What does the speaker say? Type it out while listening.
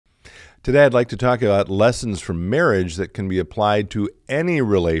Today, I'd like to talk about lessons from marriage that can be applied to any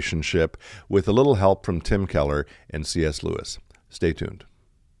relationship with a little help from Tim Keller and C.S. Lewis. Stay tuned.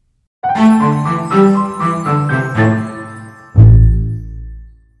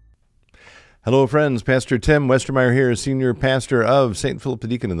 Hello, friends. Pastor Tim Westermeyer here, Senior Pastor of St. Philip the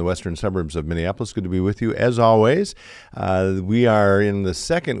Deacon in the western suburbs of Minneapolis. Good to be with you, as always. We are in the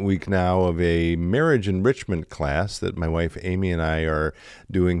second week now of a marriage enrichment class that my wife Amy and I are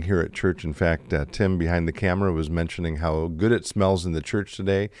doing here at church. In fact, Tim behind the camera was mentioning how good it smells in the church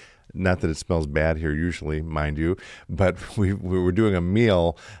today. Not that it smells bad here usually, mind you, but we were doing a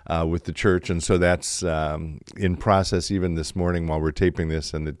meal with the church, and so that's in process even this morning while we're taping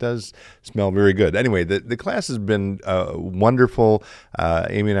this, and it does smell very good. Anyway, the class has been wonderful.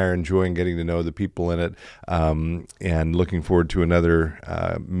 Amy and I are enjoying getting to know the people in it, and looking forward to another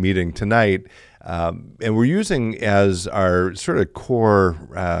meeting tonight. And we're using as our sort of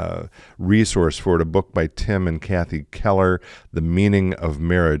core resource for it a book by Tim and Kathy Keller, The Meaning of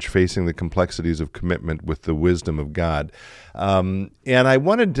Marriage, Facing the Complexities of Commitment with the Wisdom of God. And I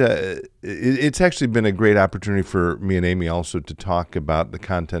wanted to, it's actually been a great opportunity for me and Amy also to talk about the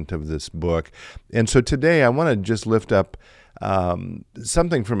content of this book. And so today I want to just lift up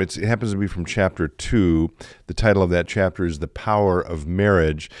something from it happens to be from chapter 2. The title of that chapter is The Power of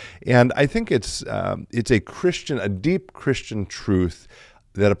Marriage. And I think it's a deep Christian truth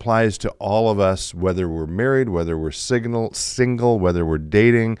that applies to all of us, whether we're married, whether we're single, whether we're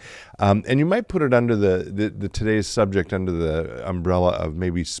dating. And you might put it under the today's subject under the umbrella of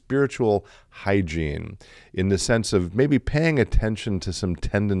maybe spiritual hygiene, in the sense of maybe paying attention to some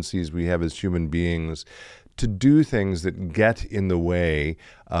tendencies we have as human beings to do things that get in the way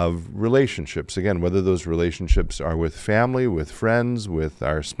of relationships. Again, whether those relationships are with family, with friends, with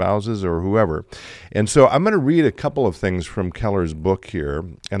our spouses, or whoever. And so I'm going to read a couple of things from Keller's book here.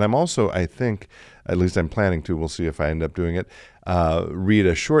 And I'm also, I think, at least I'm planning to, we'll see if I end up doing it, read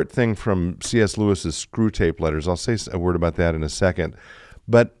a short thing from C.S. Lewis's Screw Tape Letters. I'll say a word about that in a second.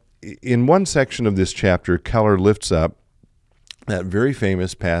 But in one section of this chapter, Keller lifts up that very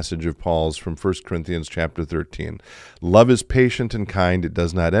famous passage of Paul's from 1 Corinthians chapter 13. Love is patient and kind. It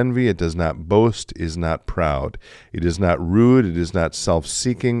does not envy. It does not boast. Is not proud. It is not rude. It is not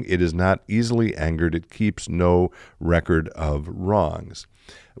self-seeking. It is not easily angered. It keeps no record of wrongs.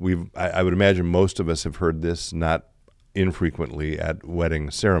 I would imagine most of us have heard this not infrequently at wedding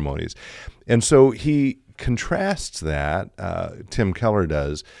ceremonies. And so he contrasts that, Tim Keller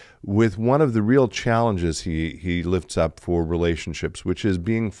does, with one of the real challenges he lifts up for relationships, which is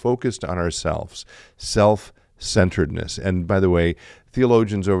being focused on ourselves, self-centeredness. And by the way,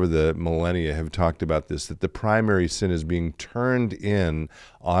 theologians over the millennia have talked about this, that the primary sin is being turned in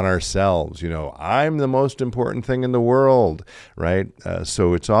on ourselves. You know, I'm the most important thing in the world, right?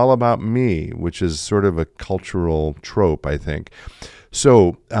 So it's all about me, which is sort of a cultural trope, I think.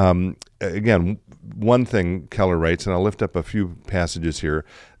 So, again, one thing Keller writes, and I'll lift up a few passages here.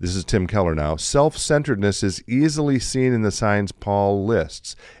 This is Tim Keller now. Self-centeredness is easily seen in the signs Paul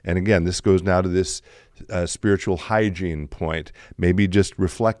lists. And again, this goes now to this spiritual hygiene point. Maybe just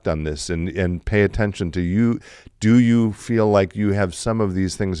reflect on this and pay attention to you. Do you feel like you have some of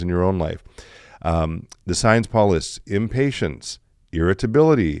these things in your own life? The signs Paul lists: impatience,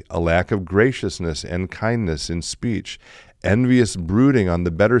 irritability, a lack of graciousness and kindness in speech, envious brooding on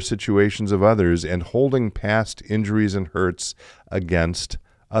the better situations of others, and holding past injuries and hurts against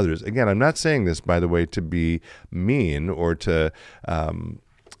others. Again, I'm not saying this, by the way, to be mean or to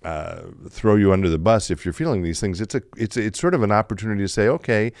throw you under the bus if you're feeling these things. It's sort of an opportunity to say,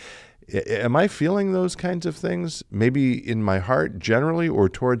 okay, am I feeling those kinds of things, maybe in my heart generally or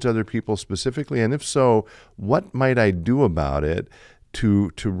towards other people specifically? And if so, what might I do about it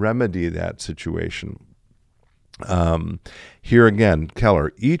to remedy that situation? Here again,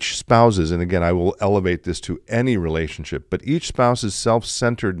 Keller, each spouse's, and again, I will elevate this to any relationship, but each spouse's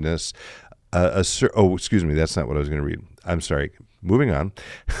self-centeredness, that's not what I was going to read. I'm sorry. Moving on.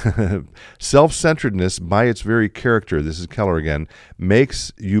 Self-centeredness, by its very character, this is Keller again,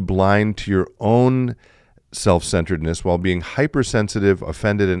 makes you blind to your own self-centeredness while being hypersensitive,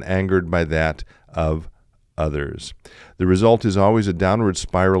 offended, and angered by that of others. The result is always a downward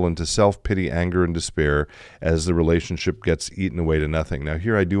spiral into self-pity, anger, and despair as the relationship gets eaten away to nothing. Now,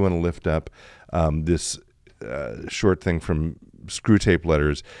 here I do want to lift up this short thing from Screw Tape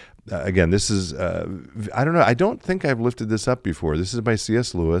Letters. Again, this is, I don't know, I don't think I've lifted this up before. This is by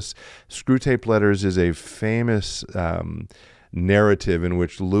C.S. Lewis. Screw Tape Letters is a famous narrative in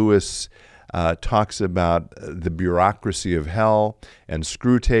which Lewis talks about the bureaucracy of hell, and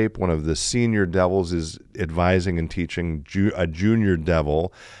Screwtape, one of the senior devils, is advising and teaching a junior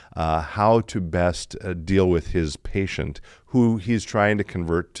devil how to best deal with his patient, who he's trying to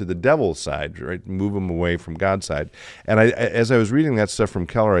convert to the devil's side, right? Move him away from God's side. And as I was reading that stuff from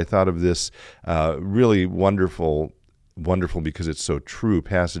Keller, I thought of this really wonderful because it's so true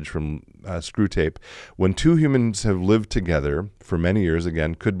passage from Screwtape. When two humans have lived together for many years,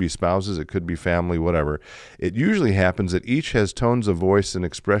 again, could be spouses, it could be family, whatever, it usually happens that each has tones of voice and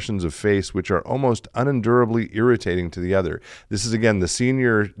expressions of face which are almost unendurably irritating to the other. This is, again, the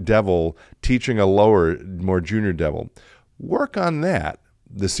senior devil teaching a lower, more junior devil. Work on that,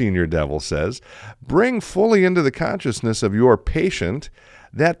 the senior devil says. Bring fully into the consciousness of your patient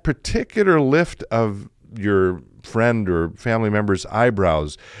that particular lift of your friend or family member's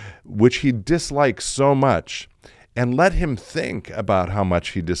eyebrows, which he dislikes so much, and let him think about how much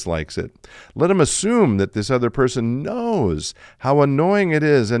he dislikes it. Let him assume that this other person knows how annoying it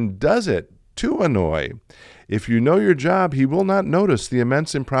is and does it to annoy. If you know your job, he will not notice the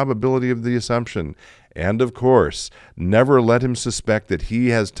immense improbability of the assumption. And, of course, never let him suspect that he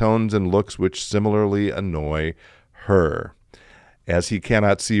has tones and looks which similarly annoy her. As he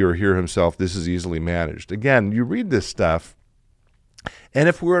cannot see or hear himself, this is easily managed. Again, you read this stuff, and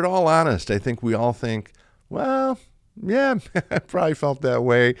if we're at all honest, I think we all think, well, yeah, I probably felt that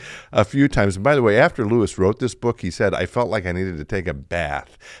way a few times. And by the way, after Lewis wrote this book, he said, I felt like I needed to take a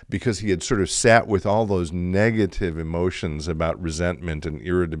bath because he had sort of sat with all those negative emotions about resentment and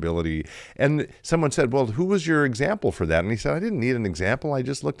irritability. And someone said, well, who was your example for that? And he said, I didn't need an example. I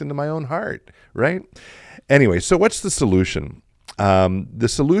just looked into my own heart, right? Anyway, so what's the solution? The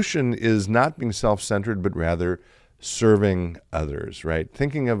solution is not being self-centered, but rather serving others, right?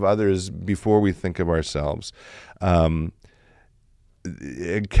 Thinking of others before we think of ourselves. Keller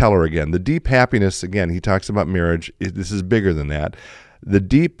again, the deep happiness, again, he talks about marriage. This is bigger than that. The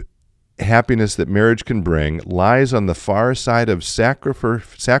deep happiness that marriage can bring lies on the far side of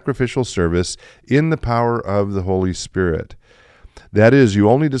sacrificial service in the power of the Holy Spirit. That is, you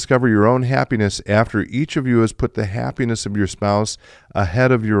only discover your own happiness after each of you has put the happiness of your spouse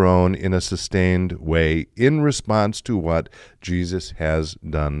ahead of your own in a sustained way in response to what Jesus has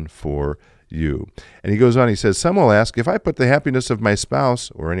done for you. And he goes on, he says, some will ask, if I put the happiness of my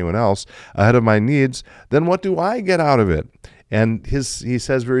spouse or anyone else ahead of my needs, then what do I get out of it? And he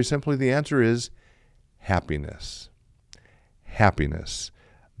says very simply, the answer is happiness. Happiness.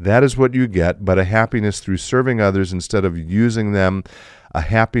 That is what you get, but a happiness through serving others instead of using them, a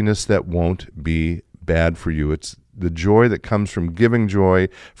happiness that won't be bad for you. It's the joy that comes from giving joy,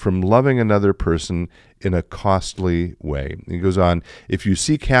 from loving another person in a costly way. He goes on, if you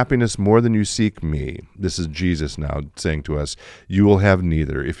seek happiness more than you seek me, this is Jesus now saying to us, you will have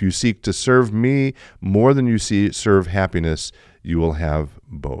neither. If you seek to serve me more than you serve happiness, you will have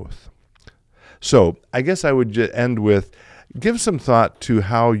both. So I guess I would end with, give some thought to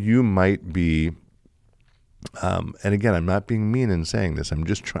how you might be, and again, I'm not being mean in saying this, I'm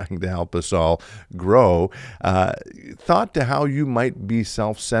just trying to help us all grow, thought to how you might be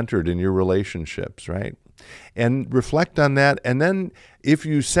self-centered in your relationships, right? And reflect on that, and then if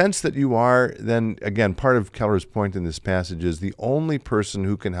you sense that you are, then again, part of Keller's point in this passage is the only person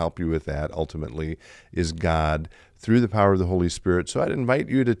who can help you with that ultimately is God, through the power of the Holy Spirit. So I'd invite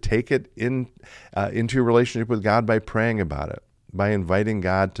you to take it into your relationship with God by praying about it, by inviting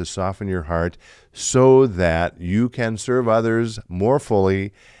God to soften your heart so that you can serve others more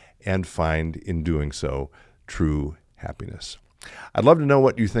fully and find in doing so true happiness. I'd love to know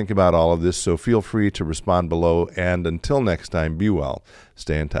what you think about all of this, so feel free to respond below. And until next time, be well,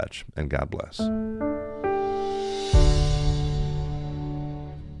 stay in touch, and God bless.